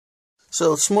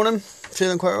So this morning,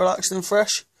 feeling quite relaxed and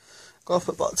fresh. Got up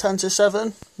at about 10 to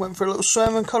 7, went for a little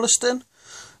swim in Coniston.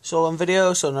 It's all on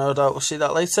video, so no doubt we'll see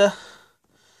that later.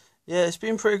 Yeah, it's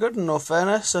been pretty good in all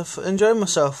fairness. I've enjoyed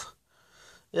myself.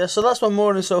 Yeah, so that's my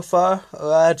morning so far.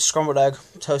 I had scrambled egg,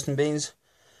 toast and beans.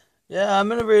 Yeah,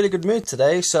 I'm in a really good mood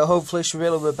today, so hopefully it should be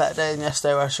a little bit better day than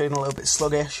yesterday where I was feeling a little bit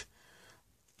sluggish.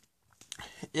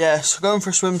 Yeah, so going for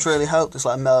a swim's really helped. It's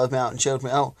like mellowed me out and chilled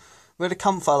me out. We had a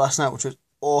campfire last night, which was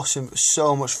awesome. It was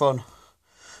so much fun.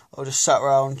 I just sat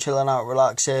around, chilling out,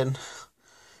 relaxing,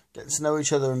 getting to know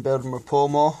each other and building rapport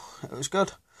more. It was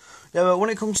good. Yeah, but when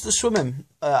it comes to swimming,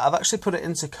 I've actually put it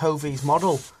into Covey's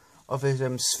model of his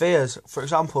spheres. For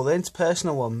example, the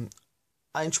interpersonal one,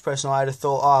 I had a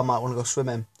thought, I might want to go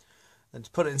swimming. Then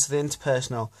to put it into the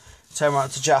interpersonal, I turned around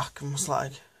to Jack and was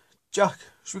like, Jack,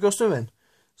 should we go swimming?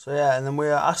 So yeah, and then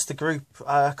I asked the group,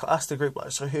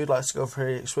 like, so who'd like to go for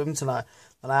a swim tonight?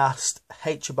 And I asked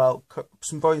H about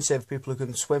some buoyancy for people who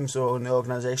couldn't swim, so on the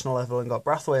organisational level, and got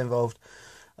Brathwaite involved.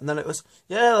 And then it was,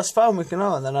 yeah, that's fine, we can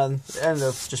go. And then it ended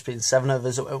up just being 7 of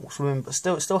us that went swimming, but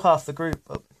still half the group.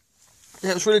 But yeah,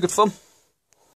 it was really good fun.